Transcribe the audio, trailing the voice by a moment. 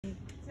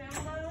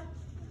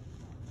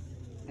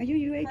Are you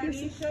a UA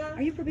person?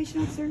 Are you a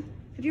probation officer?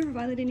 Have you ever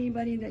violated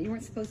anybody that you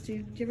weren't supposed to?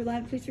 Did you ever lie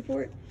to a police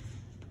report?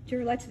 Did you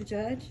ever lie to the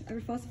judge?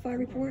 Ever falsify a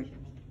report?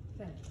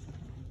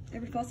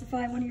 Ever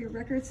falsify one of your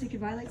records so you could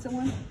violate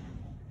someone?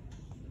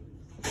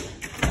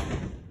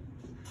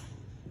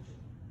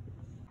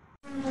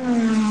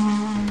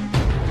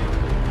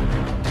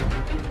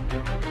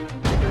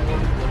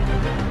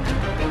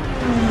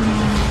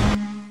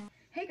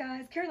 Hey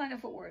guys, Carolina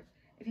Fort Worth.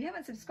 If you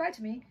haven't subscribed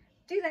to me,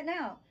 do that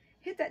now.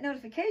 Hit that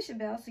notification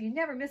bell so you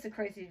never miss a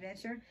crazy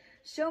adventure.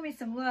 Show me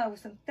some love with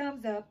some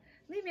thumbs up.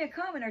 Leave me a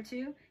comment or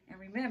two. And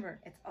remember,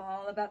 it's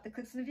all about the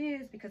clicks and the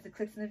views, because the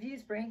clicks and the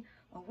views bring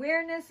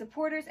awareness,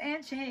 supporters,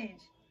 and change.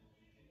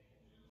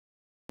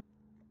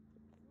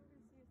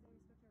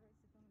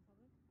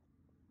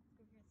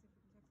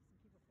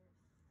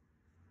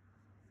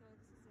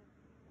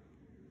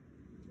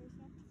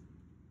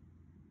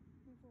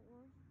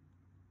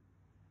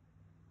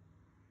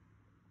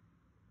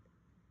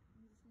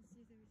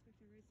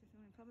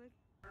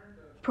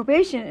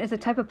 Probation is a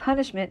type of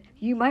punishment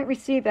you might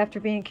receive after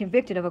being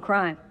convicted of a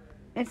crime.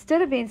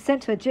 Instead of being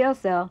sent to a jail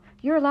cell,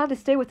 you're allowed to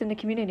stay within the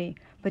community,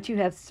 but you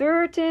have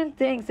certain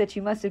things that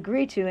you must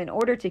agree to in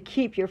order to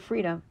keep your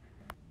freedom.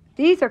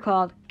 These are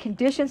called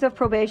conditions of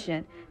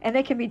probation, and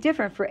they can be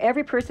different for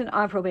every person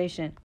on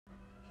probation.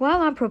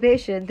 While on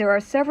probation, there are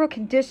several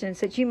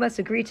conditions that you must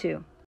agree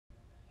to.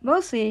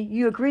 Mostly,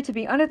 you agree to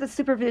be under the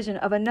supervision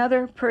of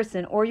another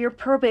person or your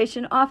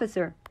probation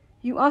officer.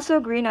 You also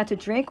agree not to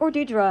drink or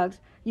do drugs,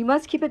 you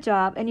must keep a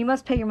job, and you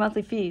must pay your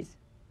monthly fees.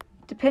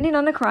 Depending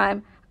on the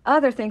crime,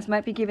 other things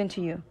might be given to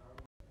you.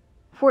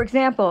 For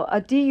example, a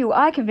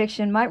DUI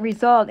conviction might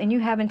result in you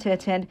having to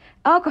attend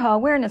alcohol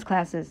awareness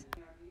classes.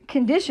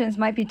 Conditions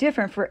might be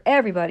different for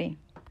everybody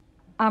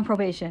on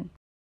probation.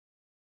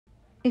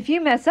 If you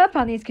mess up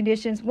on these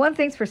conditions, one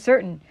thing's for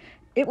certain.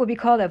 It will be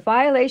called a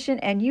violation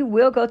and you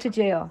will go to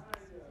jail.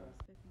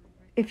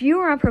 If you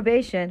are on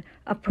probation,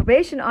 a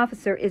probation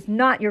officer is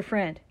not your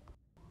friend.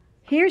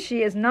 He or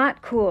she is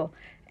not cool,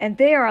 and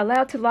they are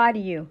allowed to lie to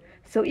you.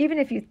 So even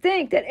if you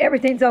think that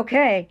everything's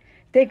okay,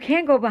 they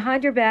can go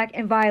behind your back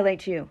and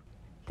violate you.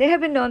 They have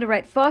been known to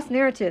write false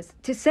narratives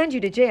to send you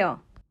to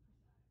jail.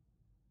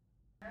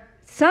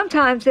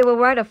 Sometimes they will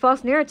write a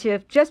false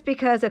narrative just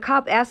because a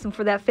cop asks them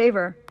for that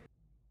favor.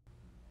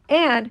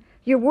 And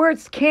your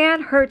words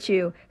can hurt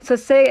you, so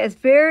say as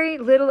very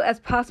little as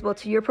possible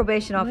to your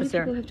probation officer.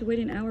 Why do people have to wait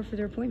an hour for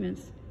their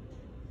appointments?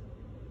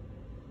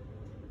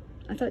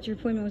 I thought your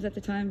appointment was at the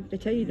time they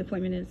tell you the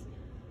appointment is.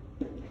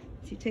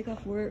 So you take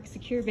off work,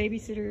 secure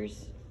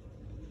babysitters,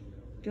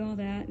 do all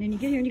that, and then you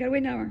get here and you gotta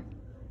wait an hour.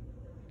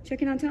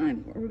 Check in on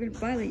time, or we're gonna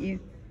violate you,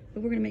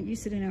 but we're gonna make you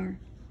sit an hour.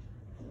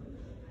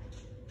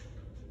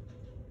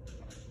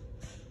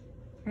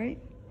 Right?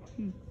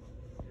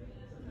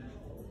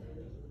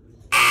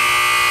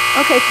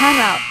 Okay, time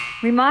out.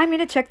 Remind me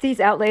to check these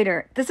out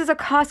later. This is a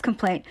cost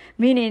complaint,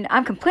 meaning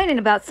I'm complaining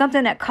about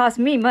something that cost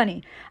me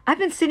money. I've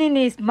been seeing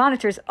these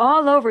monitors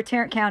all over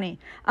Tarrant County.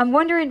 I'm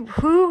wondering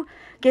who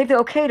gave the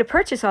okay to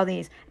purchase all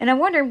these, and I'm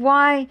wondering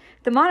why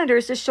the monitor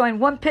is just showing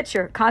one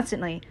picture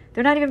constantly.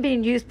 They're not even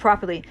being used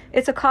properly.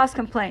 It's a cost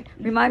complaint.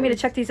 Remind me to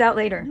check these out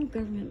later. No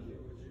government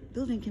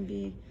building can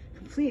be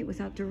complete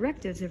without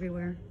directives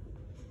everywhere.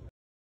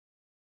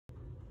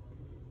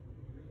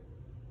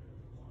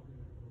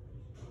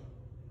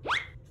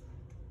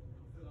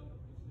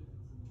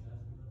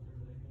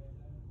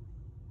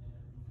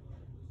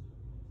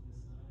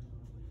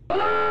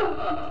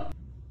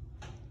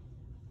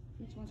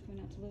 Each one's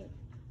coming out to look.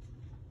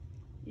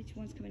 Each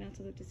one's coming out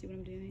to look to see what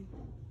I'm doing.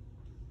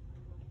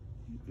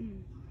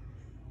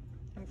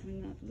 They're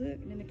coming out to look,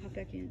 and then they pop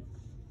back in.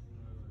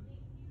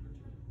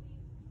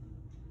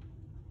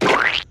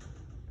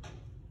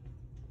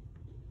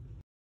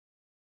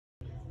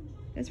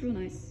 That's real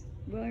nice.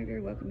 Very,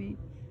 very welcoming.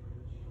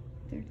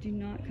 There, do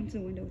not come to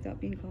the window without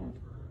being called.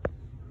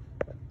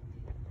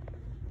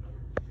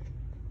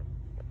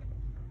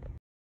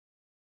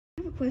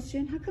 I have a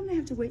question. How come they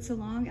have to wait so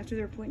long after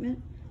their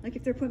appointment? Like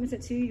if their appointment's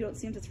at 2, you don't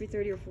see them till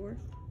 3:30 or 4?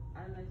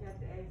 I don't know, you have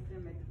to ask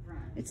them at the front.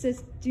 It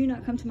says, do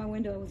not come to my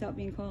window without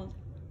being called.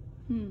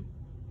 Oh,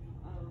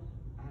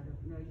 I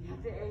don't know. You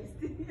have to ask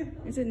them.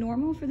 Is it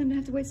normal for them to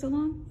have to wait so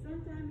long?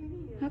 Sometimes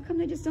it is. How come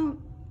they just don't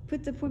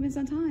put the appointments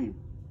on time?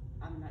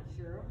 I'm not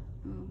sure.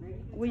 Oh.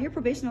 Well, you're a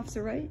probation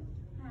officer, right?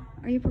 Huh?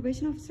 Are you a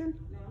probation officer? No,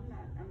 I'm not.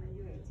 I'm a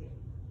UA tech.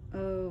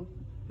 Oh,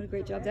 what a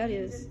great job that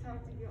is. Just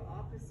talk to your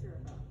officer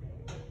about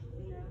that.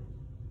 You know?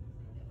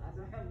 I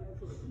don't have no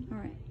clue. All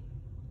right.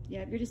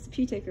 Yeah, you're just a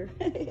pee taker.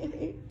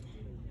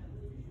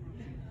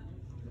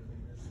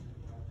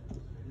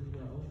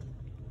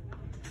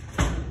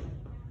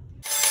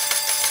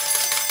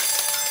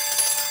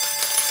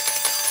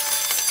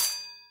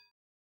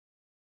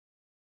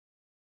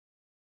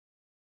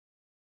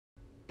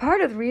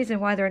 Part of the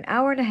reason why they're an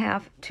hour and a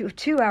half to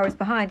 2 hours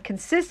behind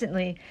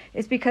consistently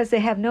is because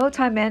they have no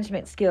time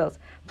management skills.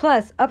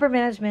 Plus, upper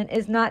management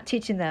is not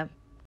teaching them.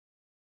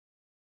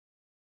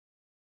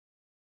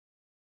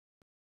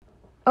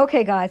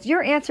 Okay, guys,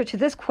 your answer to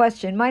this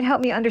question might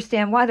help me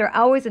understand why they're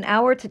always an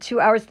hour to 2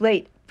 hours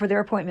late for their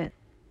appointment.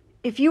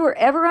 If you were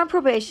ever on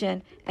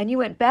probation and you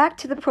went back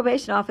to the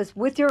probation office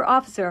with your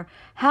officer,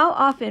 how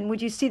often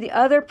would you see the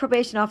other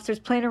probation officers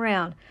playing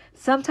around?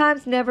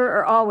 Sometimes, never,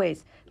 or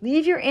always.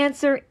 Leave your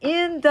answer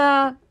in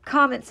the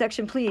comment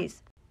section,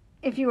 please.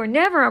 If you were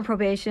never on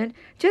probation,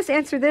 just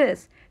answer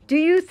this. Do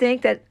you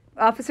think that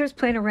officers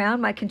playing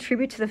around might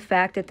contribute to the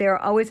fact that they are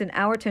always an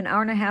hour to an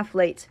hour and a half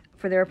late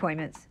for their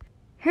appointments?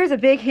 Here's a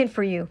big hint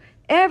for you.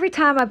 Every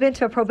time I've been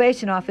to a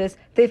probation office,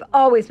 they've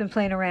always been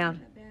playing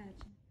around.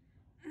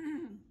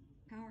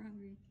 Power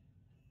hungry.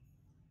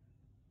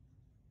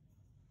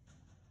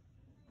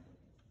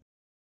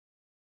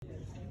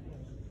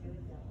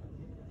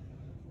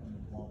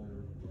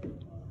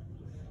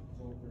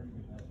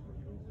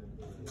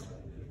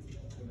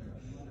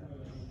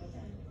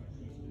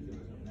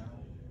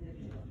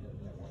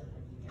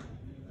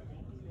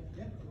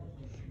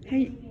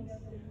 Hey.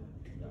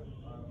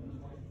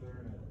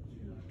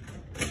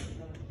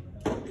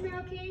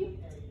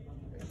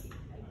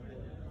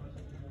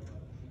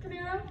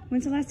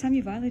 When's the last time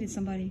you violated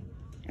somebody?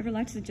 Ever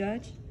lied to the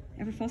judge?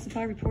 Ever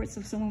falsify reports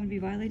so someone would be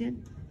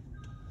violated?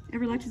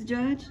 Ever lied to the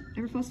judge?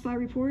 Ever falsify a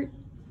report?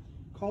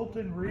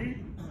 Colton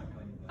Reed.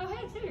 Oh,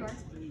 hey, there you are.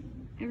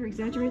 Ever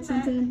exaggerate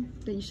something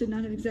that you should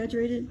not have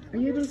exaggerated? Are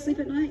you able to sleep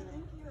at night?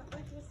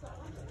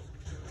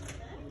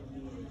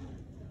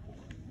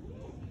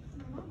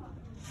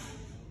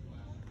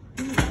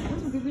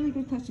 Those would be really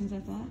good questions, I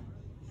thought.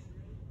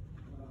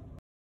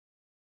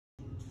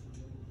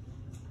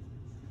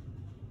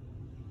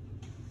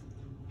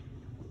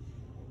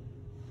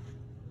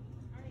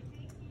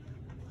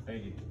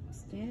 Thank you.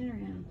 Standing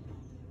around.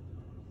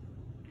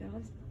 Got all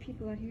these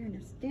people out here and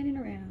they're standing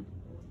around.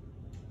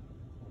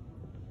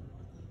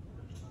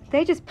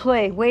 They just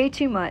play way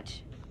too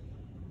much.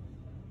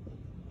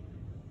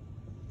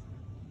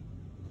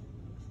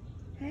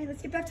 Hey,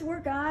 let's get back to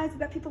work, guys. We've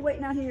got people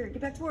waiting out here.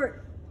 Get back to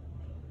work.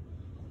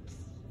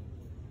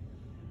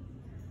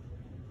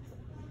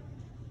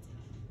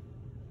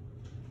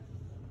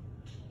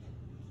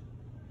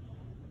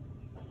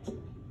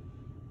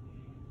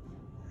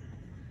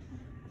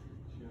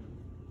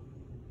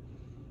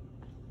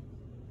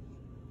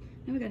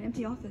 Now we got an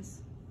empty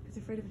office because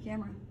they're afraid of a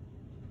camera.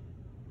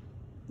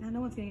 Now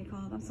no one's gonna get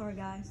called. I'm sorry,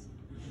 guys.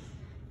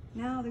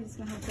 Now they're just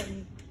gonna have to tell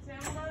you.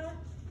 Tamara,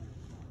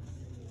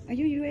 Are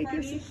you a UA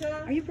person?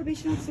 Tanisha? Are you a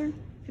probation officer?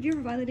 Have you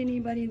ever violated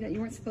anybody that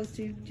you weren't supposed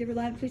to? Did you ever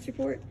lie to a police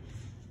report?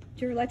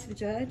 Did you ever lie to the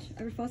judge?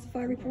 Ever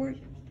falsify a report?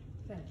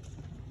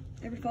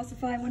 Ever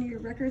falsify one of your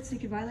records so you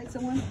could violate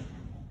someone?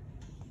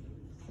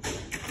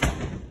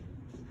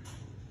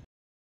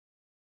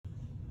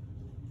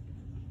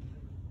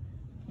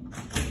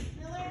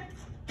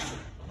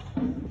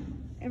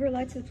 Ever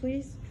lied to the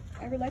police?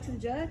 Ever lied to the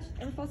judge?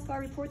 Ever falsify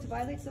a report to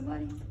violate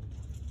somebody?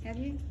 Have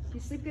you? Do you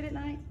sleep good at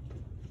night?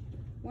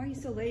 Why are you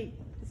so late?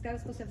 This guy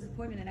was supposed to have his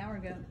appointment an hour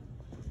ago.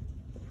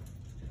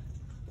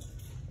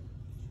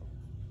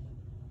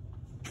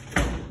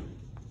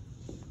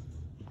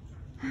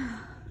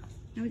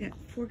 Now we got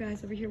 4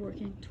 guys over here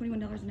working,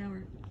 $21 an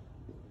hour.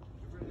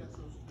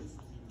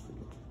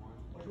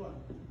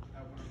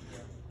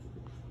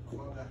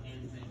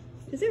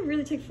 Does it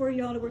really take 4 of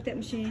y'all to work that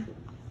machine?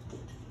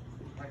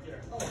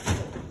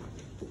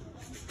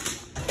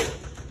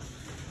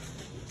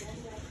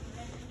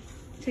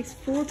 It takes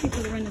 4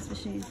 people to run this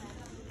machine.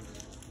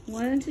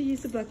 1 to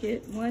use the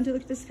bucket, 1 to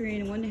look at the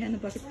screen, and 1 to hand the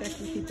buckets back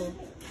to the people.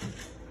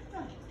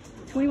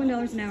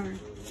 $21 an hour.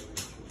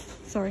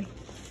 Sorry.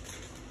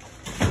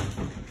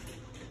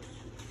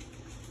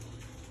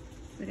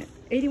 I got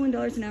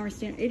 $81 an hour,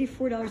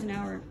 $84 an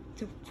hour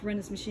to run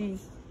this machine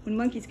when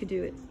monkeys could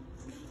do it.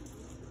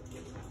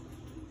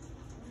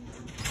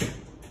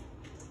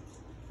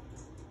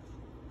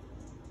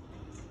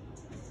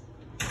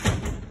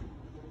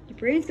 Your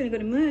brain's gonna go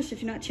to mush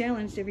if you're not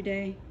challenged every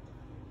day.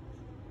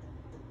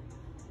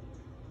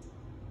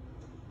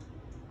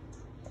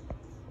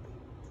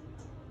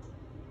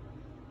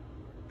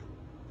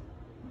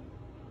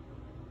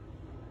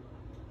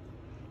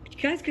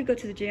 You guys could go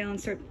to the jail and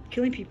start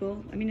killing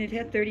people. I mean, they've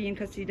had 30 in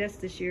custody deaths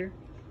this year.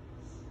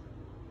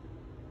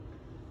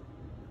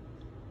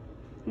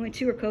 Only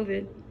 2 are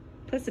COVID.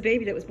 Plus the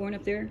baby that was born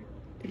up there.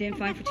 They didn't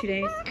find for 2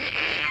 days.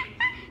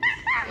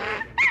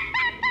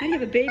 How do you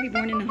have a baby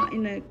born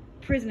in the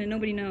prison and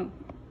nobody know?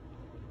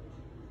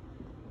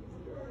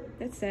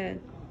 That's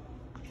sad.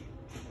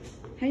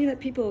 How do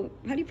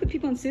you put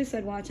people on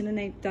suicide watch and then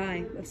they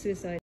die of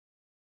suicide?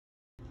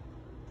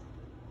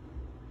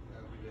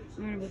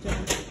 Honorable job.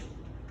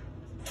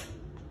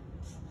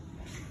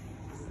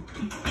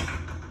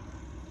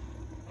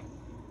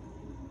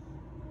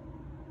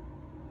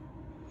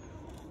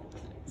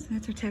 So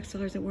that's our tax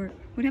dollars at work.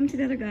 What happened to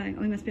the other guy?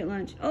 Oh, he must be at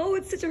lunch. Oh,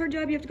 it's such a hard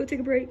job. You have to go take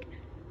a break.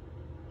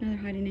 Now they're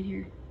hiding in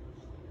here.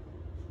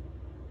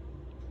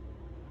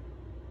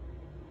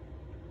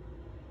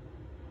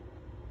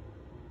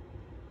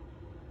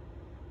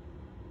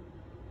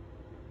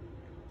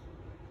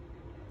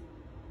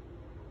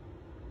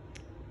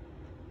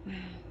 Wow.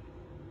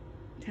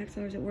 tax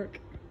dollars at work.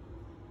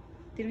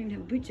 They don't even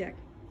have a boot jack.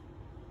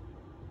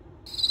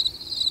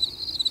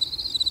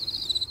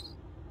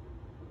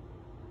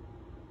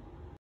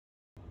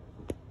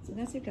 So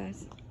that's it,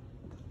 guys.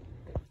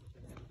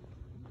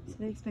 So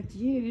they expect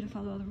you to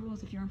follow all the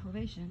rules if you're on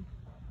probation,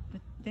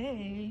 but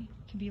they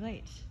can be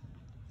late.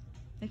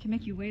 They can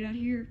make you wait out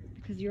here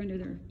because you're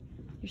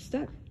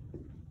stuck.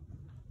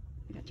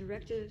 They got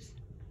directives,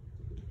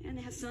 and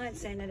they have signs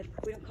saying that if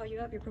we don't call you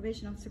up, your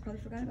probation officer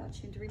probably forgot about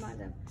you, and to remind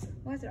them.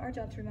 Why is it our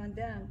job to remind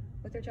them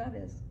what their job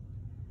is?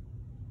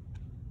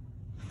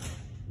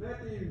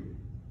 Matthew.